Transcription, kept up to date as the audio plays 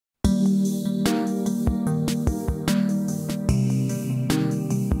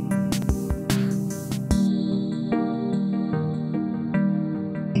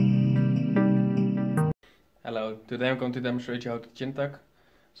Today I'm going to demonstrate you how to chin tuck.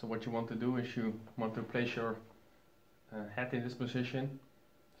 So what you want to do is you want to place your head in this position.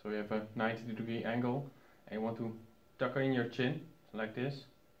 So you have a 90-degree angle and you want to tuck in your chin like this.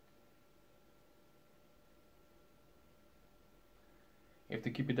 You have to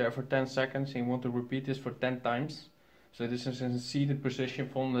keep it there for 10 seconds and you want to repeat this for 10 times. So this is in a seated position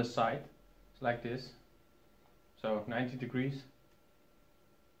from the side. It's like this. So 90 degrees.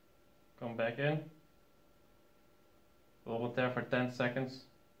 Come back in. Hold it there for 10 seconds.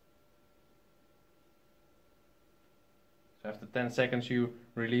 So after 10 seconds you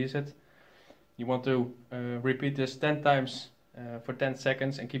release it. You want to repeat this 10 times for 10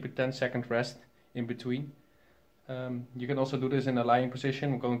 seconds and keep a 10-second rest in between. You can also do this in a lying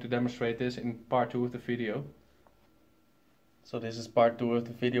position. I'm going to demonstrate this in part 2 of the video. So this is part 2 of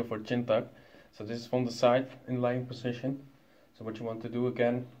the video for chin tuck. So this is from the side in lying position. So what you want to do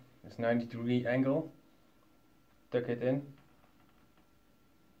again is 90-degree angle. Tuck it in.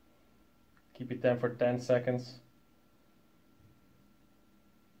 Keep it there for 10 seconds.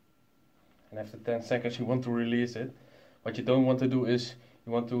 And after 10 seconds you want to release it. What you don't want to do is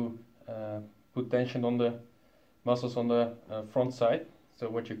you want to put tension on the muscles on the front side. So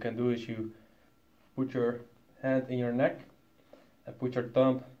what you can do is you put your hand in your neck and put your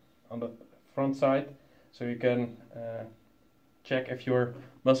thumb on the front side, so you can check if your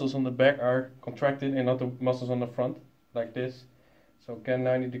muscles on the back are contracted and not the muscles on the front, like this. So again,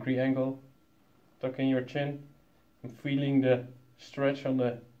 90-degree angle, tuck in your chin. I'm feeling the stretch on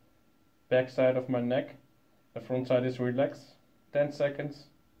the back side of my neck. The front side is relaxed. 10 seconds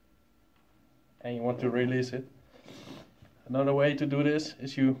and you want to release it. Another way to do this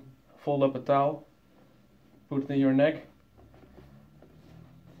is you fold up a towel, put it in your neck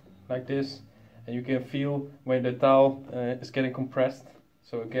like this, and you can feel when the towel is getting compressed.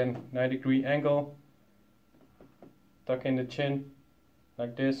 So again, 90-degree angle, tuck in the chin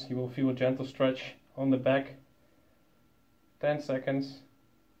like this. You will feel a gentle stretch on the back. 10 seconds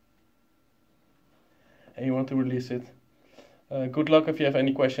and you want to release it. Good luck. If you have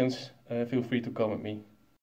any questions, feel free to comment me.